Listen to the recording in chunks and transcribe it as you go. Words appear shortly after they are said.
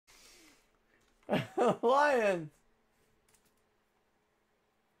Lions.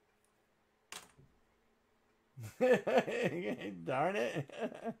 Darn it.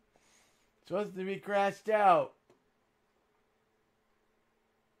 Supposed to be crashed out.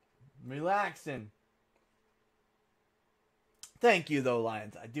 Relaxing. Thank you, though,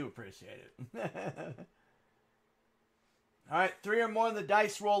 Lions. I do appreciate it. All right, 3 or more in the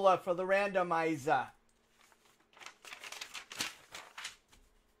dice roller for the randomizer.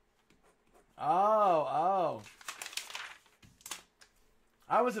 Oh.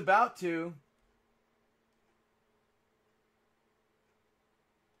 I was about to.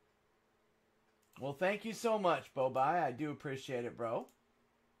 Well, thank you so much, Bobai. I do appreciate it, bro.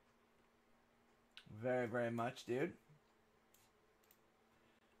 Very, very much, dude.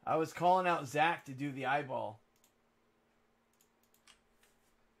 I was calling out Zach to do the eyeball.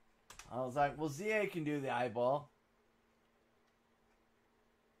 I was like, well, ZA can do the eyeball.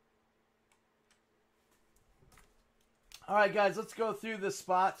 All right, guys, let's go through the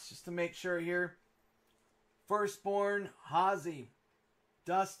spots just to make sure here. Firstborn, Hazy,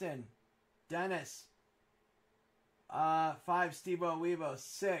 Dustin, Dennis, 5, Steve-O Weebo,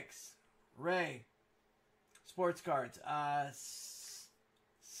 6, Ray, Sports Cards,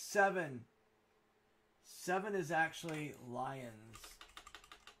 7. 7 is actually Lions.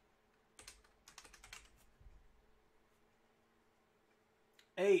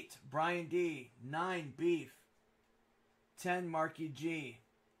 8, Brian D. 9, Beef. 10, Marky G.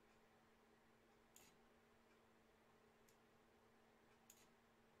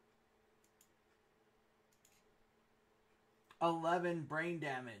 11, Brain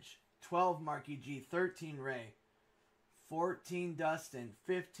Damage. 12, Marky G. 13, Ray. 14, Dustin.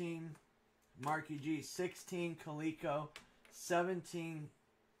 15, Marky G. 16, Kaliko. 17,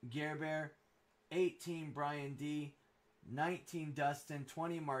 Gerber. 18, Brian D. 19, Dustin.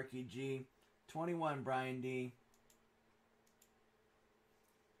 20, Marky G. 21, Brian D.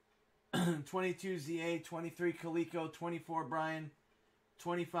 22, ZA. 23, Kaliko. 24, Brian.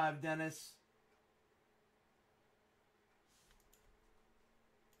 25, Dennis.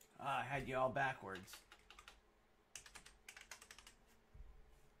 I had you all backwards.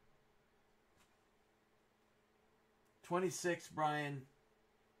 26, Brian.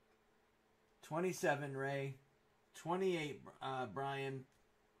 27, Ray. 28, Brian.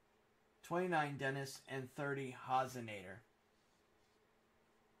 29, Dennis. And 30, Hosinator.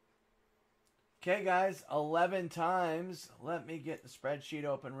 Okay, guys. 11 times. Let me get the spreadsheet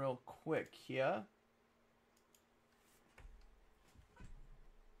open real quick here.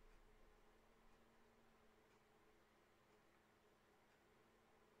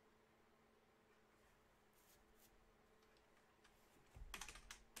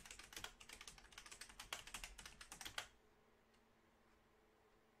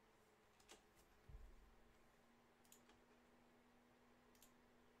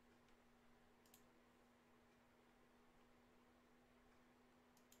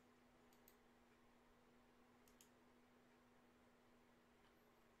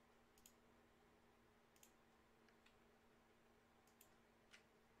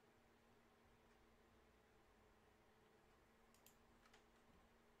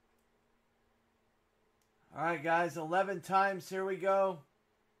 All right, guys, 11 times. Here we go.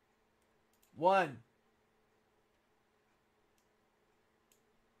 1,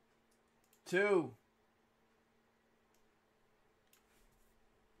 2,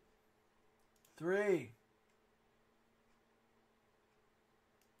 3,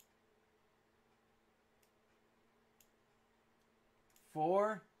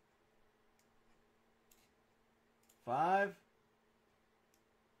 4, 5,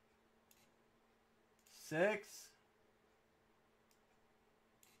 6,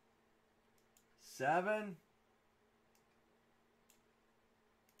 7,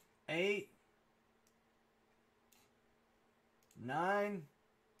 8, 9,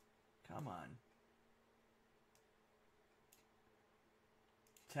 come on,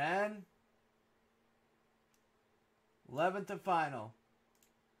 10, 11th and final.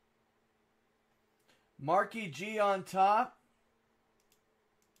 Marky G on top.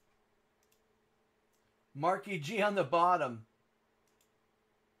 Marky G on the bottom.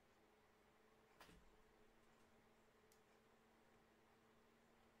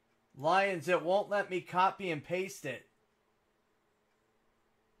 Lions, it won't let me copy and paste it.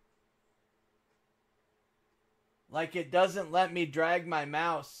 Like it doesn't let me drag my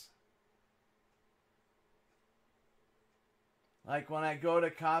mouse. Like when I go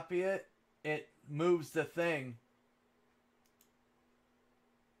to copy it, it moves the thing.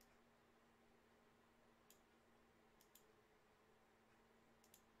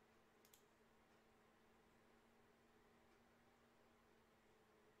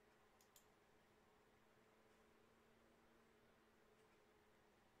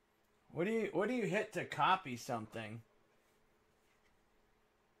 What do you hit to copy something?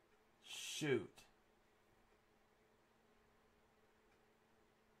 Shoot.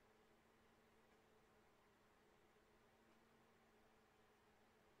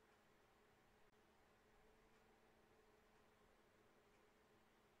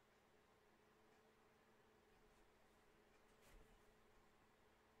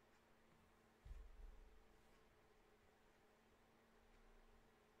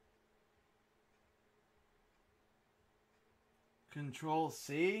 Control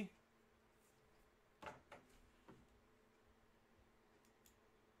C.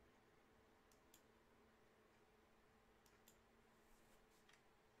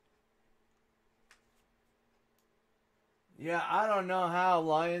 Yeah, I don't know how,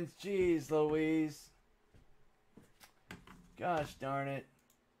 Lions. Jeez Louise. Gosh darn it.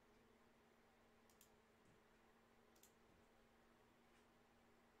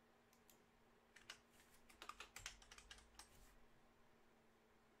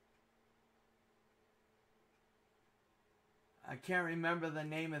 I can't remember the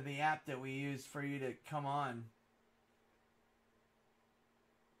name of the app that we used for you to come on.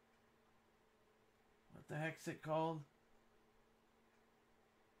 What the heck's it called?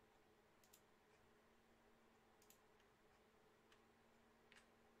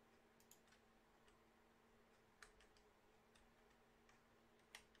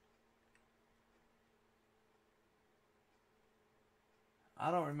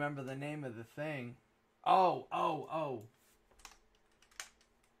 I don't remember the name of the thing. Oh.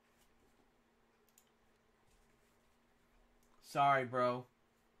 Sorry, bro.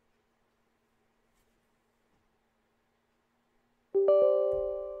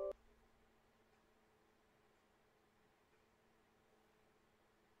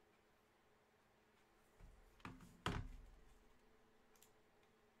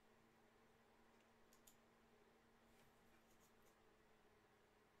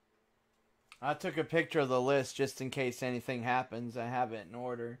 I took a picture of the list just in case anything happens. I have it in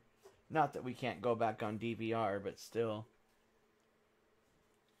order. Not that we can't go back on DVR, but still.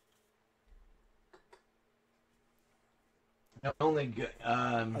 Only good.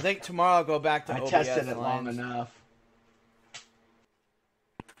 I think tomorrow I'll go back to OBS. I tested it long enough.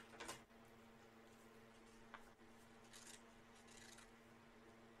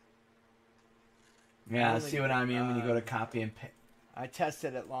 Yeah, see what I mean when you go to copy and paste. I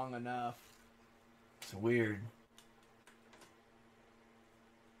tested it long enough. It's weird.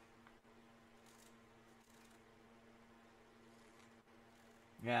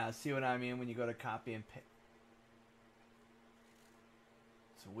 Yeah, see what I mean when you go to copy and paste.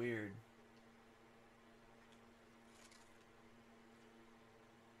 It's weird.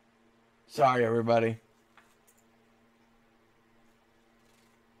 Sorry, everybody.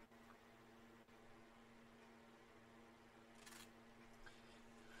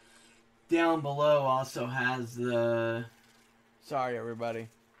 Down below also has the... Sorry, everybody.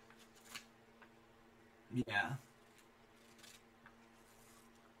 Yeah.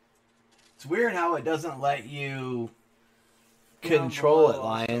 It's weird how it doesn't let you control it,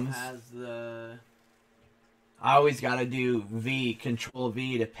 Lions. Has the... I always got to do Control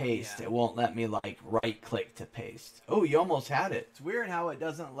V to paste. Yeah. It won't let me, like, right-click to paste. Oh, you almost had it. It's weird how it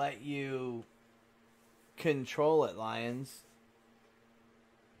doesn't let you control it, Lions.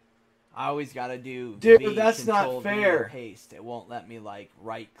 I always got to do Dude, that's Control not fair. V to paste. It won't let me, like,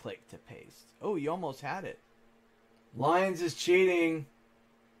 right-click to paste. Oh, you almost had it. Lions is cheating.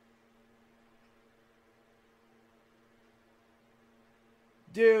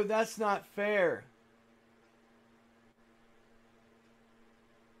 Dude, that's not fair.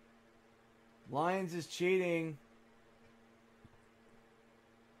 Lions is cheating.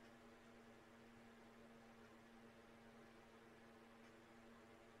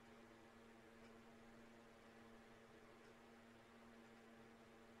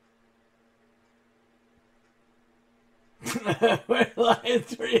 Where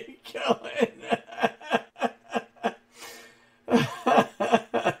Lions were you going?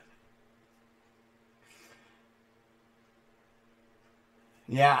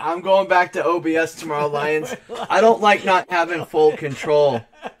 Yeah, I'm going back to OBS tomorrow, Lions. I don't like not having full control.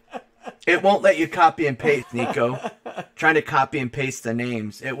 It won't let you copy and paste, Nico. Trying to copy and paste the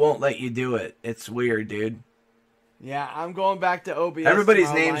names. It won't let you do it. It's weird, dude. Yeah, I'm going back to OBS. Everybody's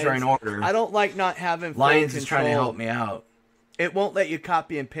tomorrow, names are in order. I don't like not having full Lions control. is trying to help me out. It won't let you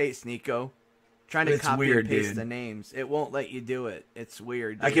copy and paste, Nico. Trying to It's copy weird, and paste dude. the names. It won't let you do it. It's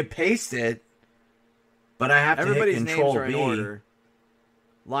weird. Dude. I could paste it, but I have to Everybody's hit Control names are in V. order.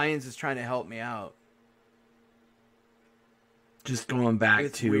 Lions is trying to help me out. Just going back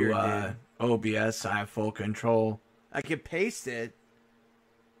It's to weird, OBS, I have full control. I can paste it,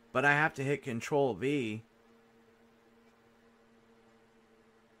 but I have to hit Control V.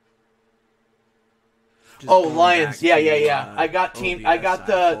 Just Oh, going Lions. back Yeah, to, yeah, yeah. I got OBS, I got I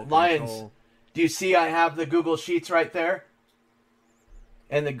the have full Lions. control. Do you see I have the Google Sheets right there?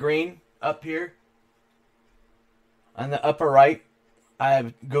 And the green up here? On the upper right, I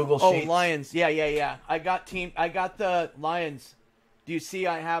have Google Sheets. Oh, Lions. Yeah, yeah, yeah. I got the Lions. Do you see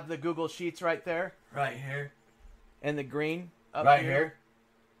I have the Google Sheets right there? Right here. And the green up Right here? here.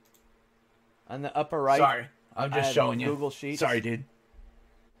 On the upper right. Sorry. I'm I just have showing you. Google Sheets. Sorry, dude.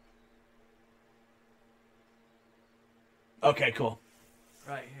 Okay, cool.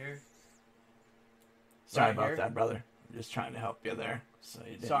 Right here. Sorry Right about here. that, brother. I'm just trying to help you there. So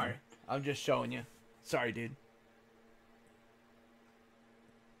you didn't. Sorry. I'm just showing you. Sorry, dude.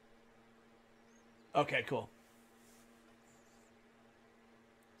 Okay, cool.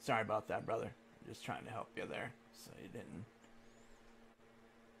 Sorry about that, brother. I'm just trying to help you there. So you didn't.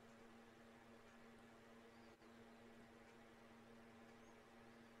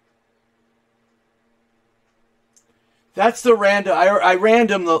 That's the random. I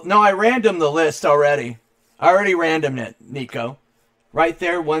random the. No, I random the list already. I already randomed it, Nico. Right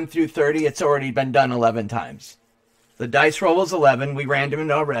there, 1 through 30. It's already been done 11 times. The dice roll was 11. We randomed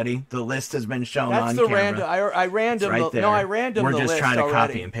it already. The list has been shown That's on the camera. random. I random. Right there. No, I random We're the just list trying to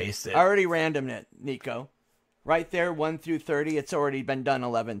already. copy and paste it. I already randomed it, Nico. Right there, 1 through 30. It's already been done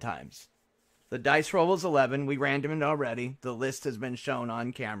 11 times. The dice roll was 11. We randomed it already. The list has been shown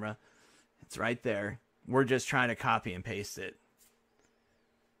on camera. It's right there. We're just trying to copy and paste it.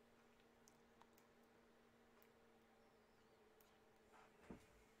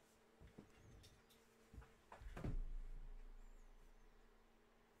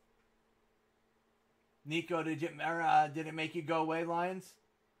 Nico, did it make you go away, Lions?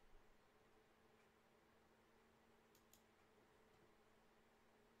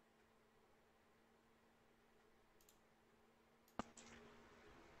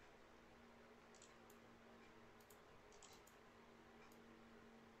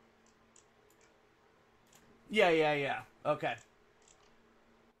 Yeah. Okay.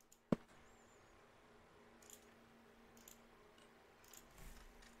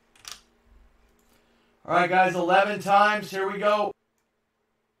 All right, guys, 11 times. Here we go.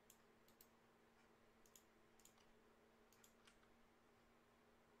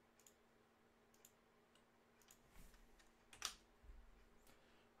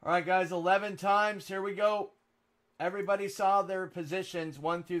 All right, guys, 11 times. Here we go. Everybody saw their positions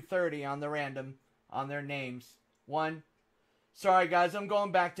 1 through 30 on the random, on their names. 1. Sorry, guys, I'm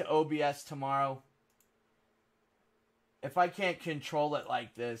going back to OBS tomorrow. If I can't control it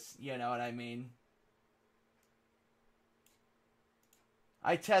like this, you know what I mean?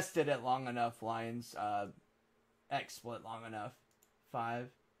 I tested it long enough, Lions. XSplit long enough. 5.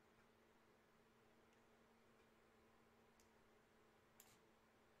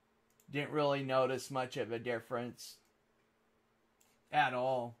 Didn't really notice much of a difference at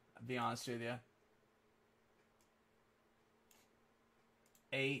all, I'll be honest with you.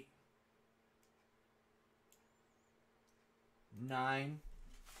 8. 9.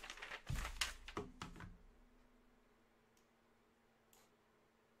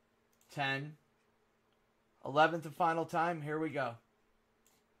 10. 11th and final time. Here we go.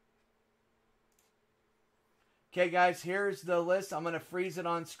 Okay, guys, here's the list. I'm going to freeze it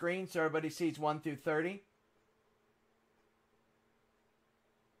on screen so everybody sees 1 through 30.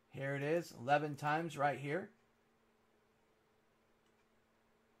 Here it is, 11 times right here.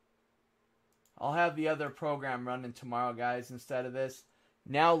 I'll have the other program running tomorrow, guys, instead of this.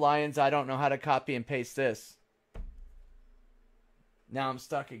 Now, Lions, I don't know how to copy and paste this. Now I'm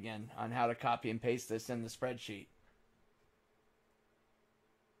stuck again on how to copy and paste this in the spreadsheet.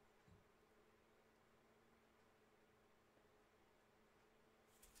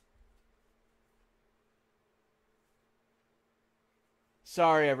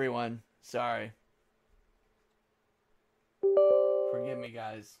 Sorry, everyone. Sorry. Forgive me,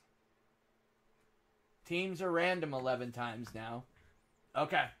 guys. Teams are random 11 times now.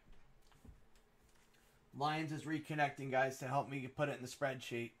 Okay. Lions is reconnecting, guys, to help me put it in the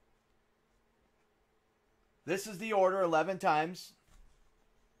spreadsheet. This is the order 11 times.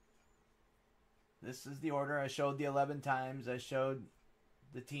 This is the order. I showed the 11 times. I showed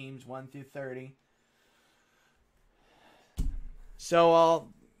the teams 1 through 30. So I'll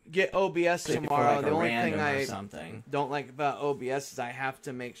get OBS tomorrow. Like the only random thing I something. don't like about OBS is I have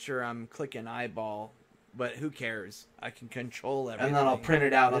to make sure I'm clicking eyeball. But who cares? I can control everything. And then I'll print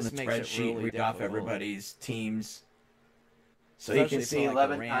it out on This the makes it spreadsheet, really read off difficult. everybody's teams. So you can Especially see for, like,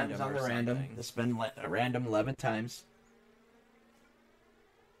 a 11 times random on or the random. something. To spin a random 11 times.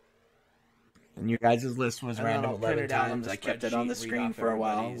 And your guys' list was And then random I'll print 11 it out on times. the I kept it on the spreadsheet, read screen off for a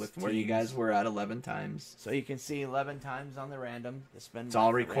while everybody's with where you teams. guys were at 11 times. So you can see 11 times on the random. To spin It's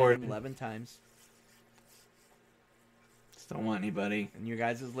all recorded. 11 times. Just don't want anybody. And your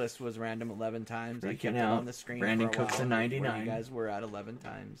guys' list was random 11 times. I Freaking kept it out. on the screen Brandon for a Cooks while, a where 99. you guys were at 11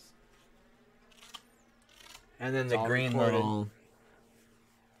 times. And then It's the all green recorded. little...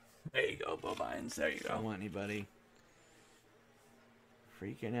 There you go, bovines. There you Don't go. want anybody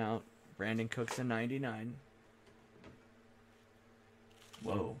freaking out. Brandon Cooks a 99.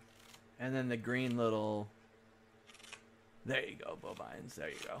 Whoa. And then the green little... There you go, bovines. There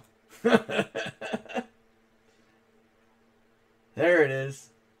you go. There it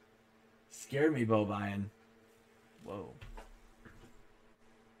is. Scared me, bovine. Whoa.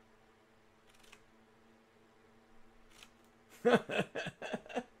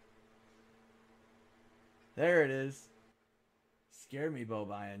 There it is. Scared me,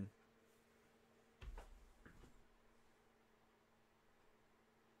 bovine.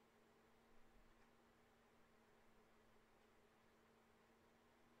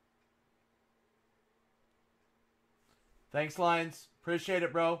 Thanks, Lions. Appreciate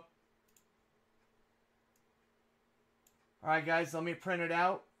it, bro. Alright, guys, let me print it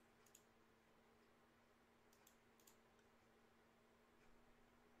out.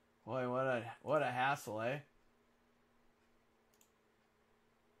 Boy, what a hassle, eh?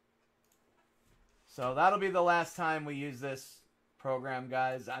 So that'll be the last time we use this program,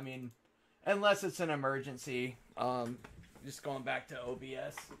 guys. I mean, unless it's an emergency. Just going back to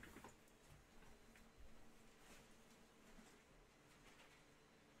OBS.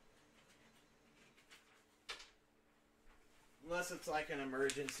 Unless it's like an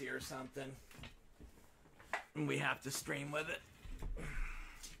emergency or something. And we have to stream with it.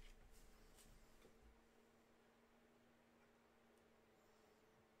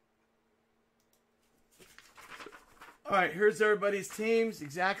 Alright, here's everybody's teams.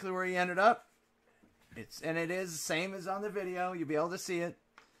 Exactly where he ended up. It is the same as on the video. You'll be able to see it.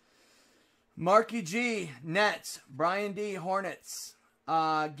 Marky G, Nets. Brian D, Hornets.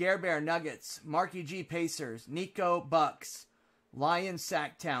 Gare Bear, Nuggets. Marky G, Pacers. Nico, Bucks. Lions,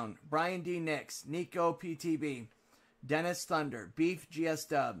 Sacktown. Brian D, Knicks. Nico, PTB. Dennis, Thunder. Beef, GS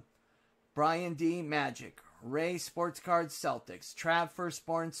Dub. Brian D, Magic. Ray, Sports Cards, Celtics. Trav,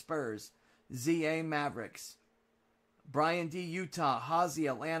 Firstborn, Spurs. ZA, Mavericks. Brian D, Utah. Hazy,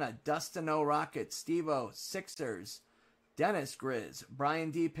 Atlanta. Dustin O, Rockets. Steve-O, Sixers. Dennis, Grizz.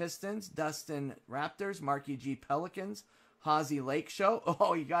 Brian D, Pistons. Dustin, Raptors. Marky G, Pelicans. Hazy, Lake Show.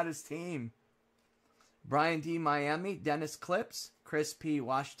 Oh, you got his team. Brian D, Miami. Dennis, Clips. Chris P,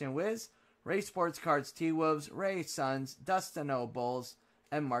 Washington Wiz. Ray, Sports Cards, T-Wolves. Ray, Suns. Dustin O, Bulls.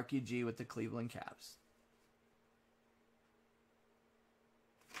 And Marky G with the Cleveland Cavs.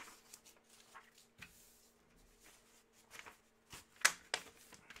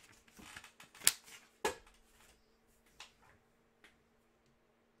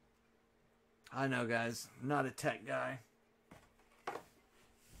 I know, guys. I'm not a tech guy.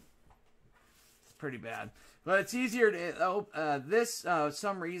 It's pretty bad. But it's easier to...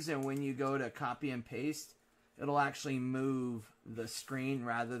 some reason, when you go to copy and paste, it'll actually move the screen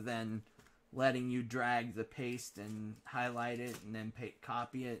rather than letting you drag the paste and highlight it and then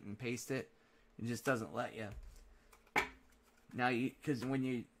copy it and paste it. It just doesn't let you. Now, because when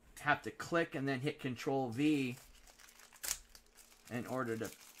you have to click and then hit Control-V in order to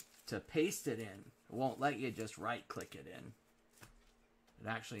paste it in, it won't let you just right-click it in. It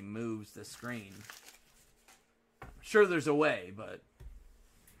actually moves the screen. I'm sure there's a way, but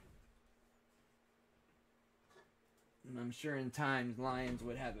I'm sure in time Lions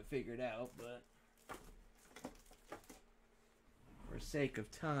would have it figured out, but for sake of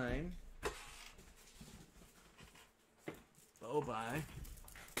time, bye.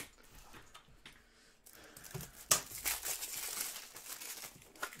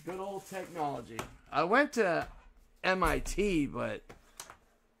 Good old technology. I went to MIT, but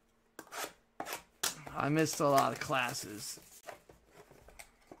I missed a lot of classes.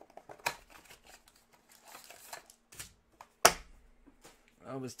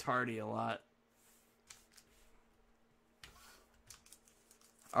 I was tardy a lot.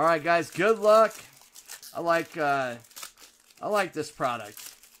 All right, guys. Good luck. I like this product.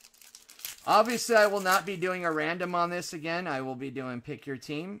 Obviously, I will not be doing a random on this again. I will be doing pick your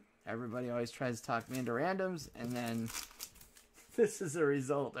team. Everybody always tries to talk me into randoms, and then this is a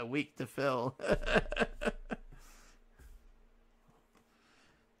result, a week to fill.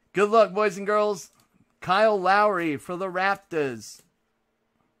 Good luck, boys and girls. Kyle Lowry for the Raptors.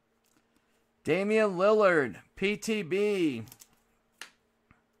 Damian Lillard, PTB.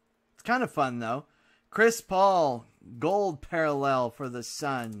 It's kind of fun, though. Chris Paul, gold parallel for the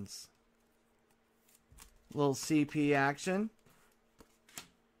Suns. Little CP action.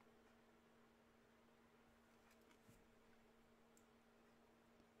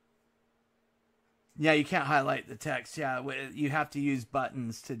 Yeah, you can't highlight the text. Yeah, you have to use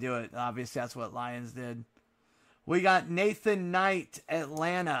buttons to do it. Obviously, that's what Lions did. We got Nathan Knight,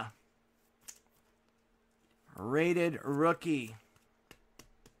 Atlanta. Rated rookie.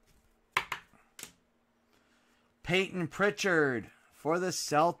 Peyton Pritchard for the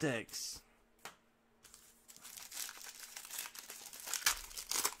Celtics.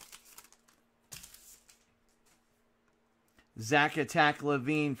 Zach Attack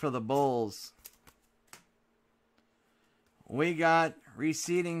Levine for the Bulls. We got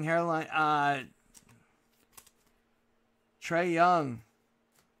receding hairline. Trae Young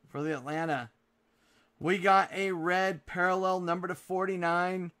for the Atlanta. We got a red parallel number to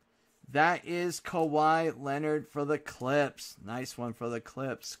 49. That is Kawhi Leonard for the Clips. Nice one for the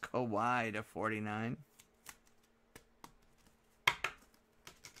Clips. Kawhi to 49.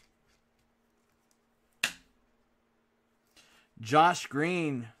 Josh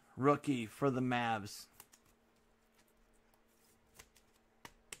Green, rookie for the Mavs.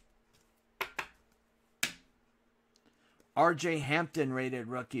 RJ Hampton, rated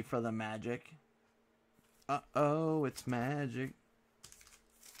rookie for the Magic. Uh-oh, it's Magic.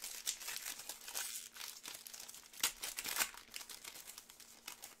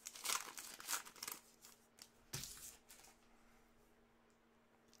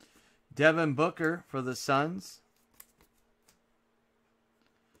 Devin Booker for the Suns.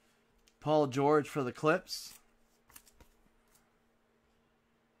 Paul George for the Clips.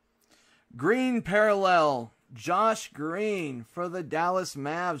 Green parallel. Josh Green for the Dallas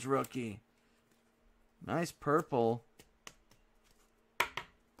Mavs rookie. Nice purple.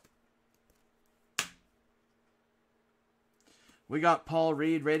 We got Paul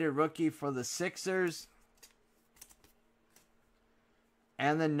Reed, rated rookie for the Sixers.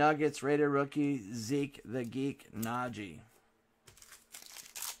 And the Nuggets, rated rookie, Zeke the Geek Najee.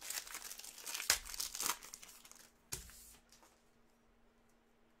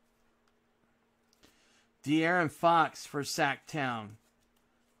 De'Aaron Fox for Sacktown.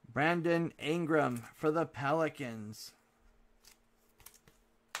 Brandon Ingram for the Pelicans.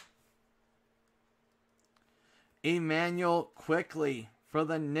 Emmanuel Quickly for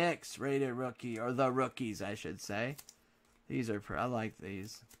the Knicks, rated rookie, or the rookies, I should say. These are, I like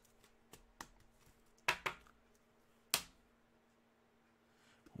these.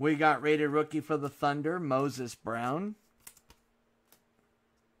 We got rated rookie for the Thunder, Moses Brown.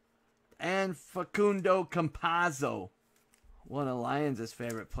 And Facundo Campazzo, one of Lions'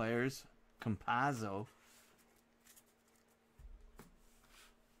 favorite players, Campazzo.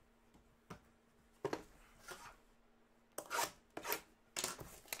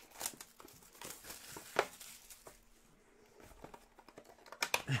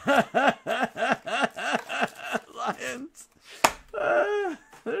 Lions.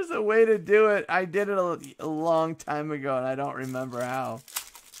 There's a way to do it. I did it a long time ago, and I don't remember how.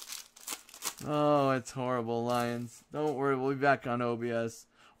 Oh, it's horrible, Lions. Don't worry, we'll be back on OBS.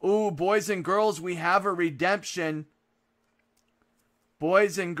 Ooh, boys and girls, we have a redemption.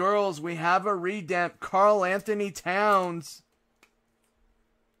 Boys and girls, we have a redemp. Karl Anthony Towns.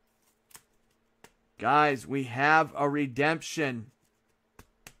 Guys, we have a redemption.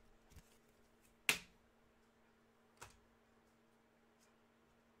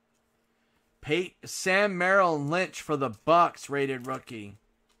 Sam Merrill Lynch for the Bucks, rated rookie.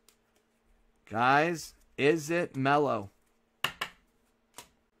 Guys, is it Melo?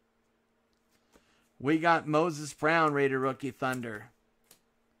 We got Moses Brown, rated rookie, Thunder.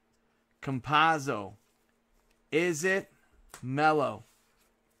 Campazzo. Is it Melo?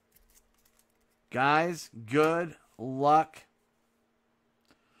 Guys, good luck.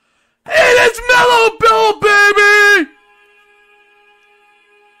 And it's Melo Bill, baby!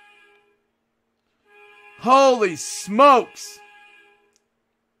 Holy smokes!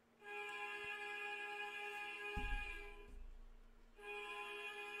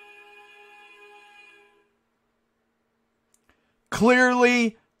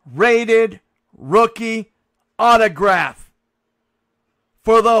 Clearly rated rookie autograph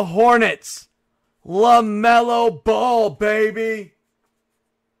for the Hornets. LaMelo Ball, baby.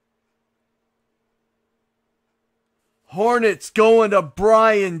 Hornets going to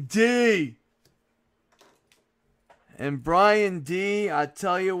Brian D. And Brian D, I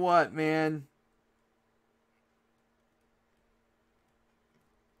tell you what, man.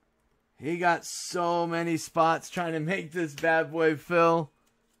 He got so many spots trying to make this bad boy fill.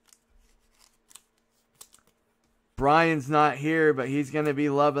 Brian's not here, but he's going to be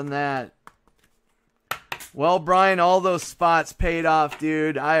loving that. Well, Brian, all those spots paid off,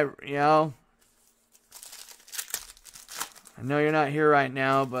 dude. I know you're not here right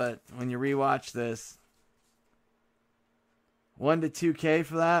now, but when you rewatch this. 1 to 2K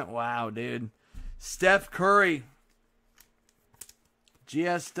for that? Wow, dude. Steph Curry.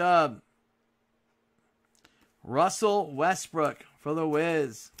 GS Dub. Russell Westbrook for the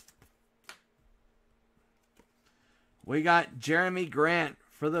Wiz. We got Jeremy Grant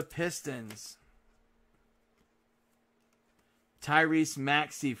for the Pistons. Tyrese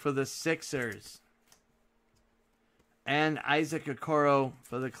Maxey for the Sixers. And Isaac Okoro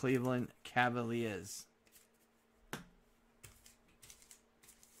for the Cleveland Cavaliers.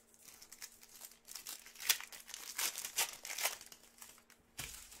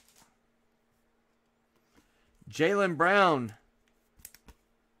 Jaylen Brown.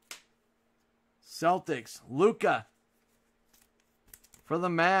 Celtics. Luka for the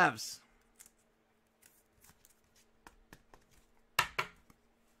Mavs.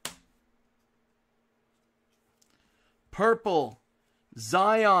 Purple.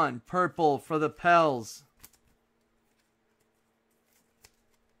 Zion purple for the Pels.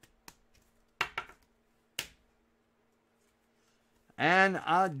 And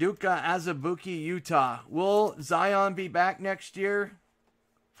Aduka Azubuike, Utah. Will Zion be back next year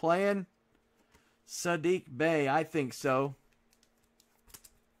playing? Sadiq Bey, I think so.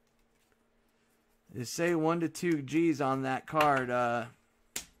 They say 1 to 2 G's on that card,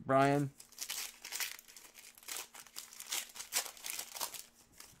 Brian.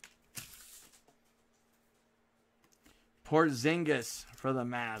 Porzingis for the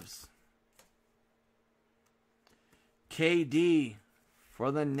Mavs. KD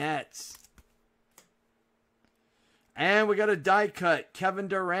for the Nets. And we got a die cut. Kevin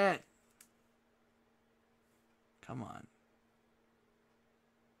Durant. Come on.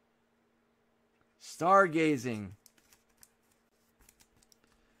 Stargazing.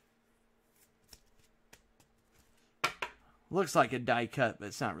 Looks like a die cut, but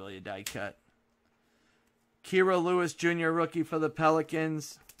it's not really a die cut. Kira Lewis Jr. rookie for the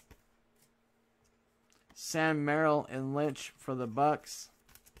Pelicans. Sam Merrill and Lynch for the Bucks.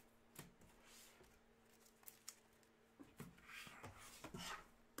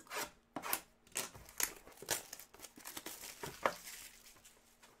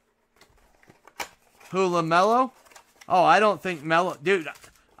 Who, LaMelo? Oh, I don't think Melo... Dude,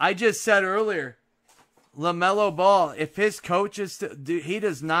 I just said earlier, LaMelo Ball, if his coach is... Dude, he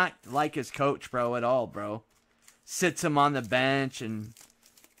does not like his coach, bro, at all, bro. Sits him on the bench and...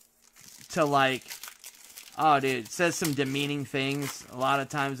 To, like... Oh, dude, says some demeaning things a lot of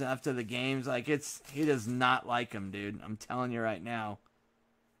times after the games. Like, he does not like him, dude. I'm telling you right now.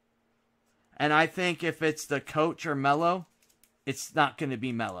 And I think if it's the coach or Melo, it's not going to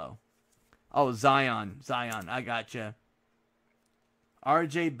be Melo. Oh, Zion, I gotcha.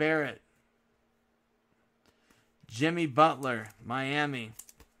 RJ Barrett. Jimmy Butler, Miami.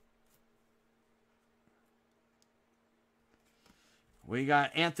 We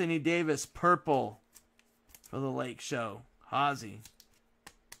got Anthony Davis, purple. For the Lake Show. Hazy.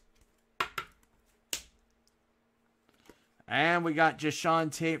 And we got Jashawn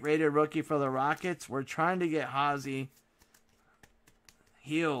Tate, rated rookie for the Rockets. We're trying to get Hazy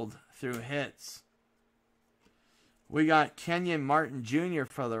healed through hits. We got Kenyon Martin Jr.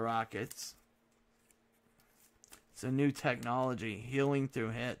 for the Rockets. It's a new technology. Healing through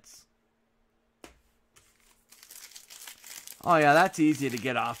hits. Oh, yeah, that's easy to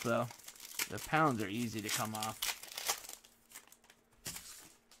get off, though. The pounds are easy to come off.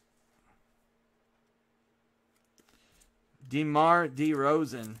 DeMar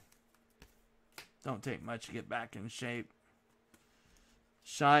DeRozan. Don't take much to get back in shape.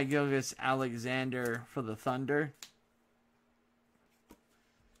 Shai Gilgeous-Alexander for the Thunder.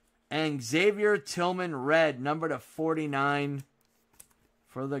 And Xavier Tillman red, number to 49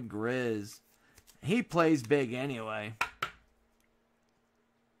 for the Grizz. He plays big anyway.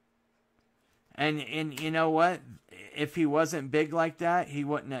 And you know what? If he wasn't big like that, he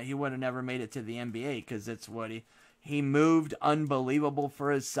would have never made it to the NBA because it's what he moved unbelievable for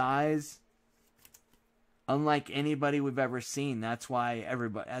his size. Unlike anybody we've ever seen. That's why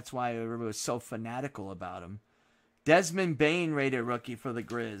everybody was so fanatical about him. Desmond Bane rated rookie for the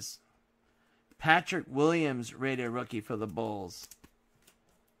Grizz. Patrick Williams rated rookie for the Bulls.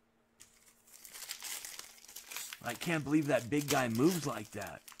 I can't believe that big guy moves like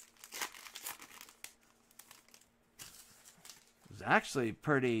that. Actually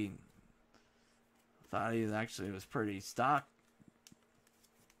pretty Thought he actually was pretty stock.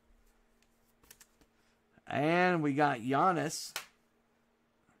 And we got Giannis,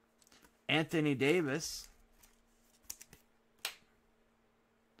 Anthony Davis,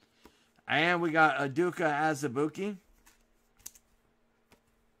 and we got Udoka Azubuike,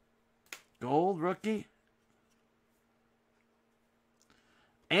 gold rookie,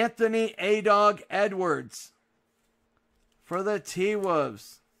 Anthony A-Dog Edwards for the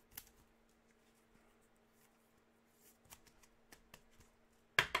T-Wolves.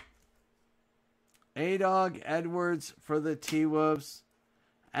 A-Dog Edwards for the T-Wolves.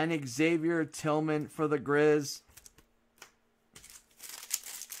 And Xavier Tillman for the Grizz.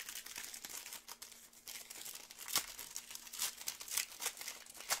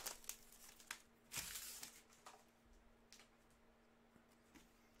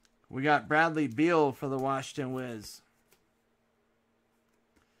 We got Bradley Beal for the Washington Wiz.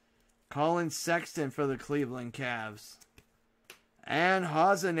 Colin Sexton for the Cleveland Cavs. And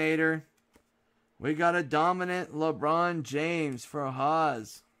Hosinator. We got a dominant LeBron James for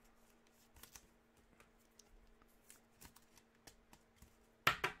Haas.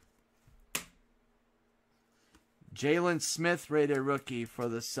 Jalen Smith rated rookie for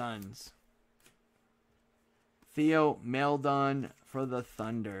the Suns. Theo Maledon for the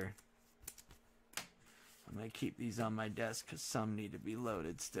Thunder. I'm going to keep these on my desk because some need to be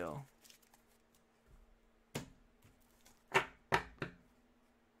loaded still.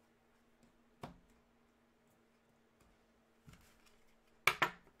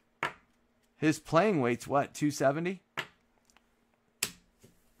 His playing weight's what, 270?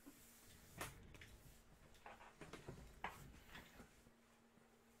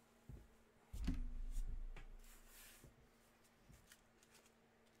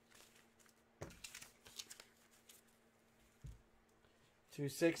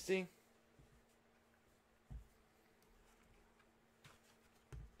 $260.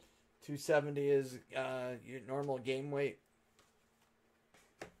 $270 is your normal game weight.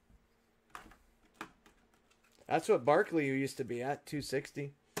 That's what Barkley used to be at,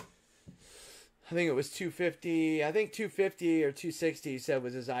 260. I think it was 250. I think 250 or 260 he said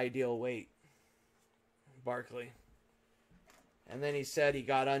was his ideal weight. Barkley. And then he said he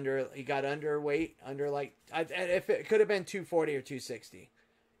got underweight, if it could have been 240 or 260.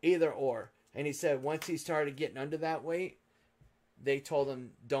 Either or. And he said once he started getting under that weight, they told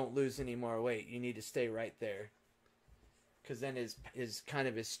him don't lose any more weight. You need to stay right there. Cuz then his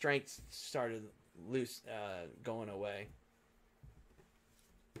strength started going away.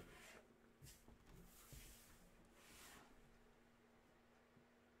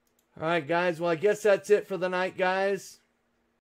 All right, guys. Well, I guess that's it for the night, guys.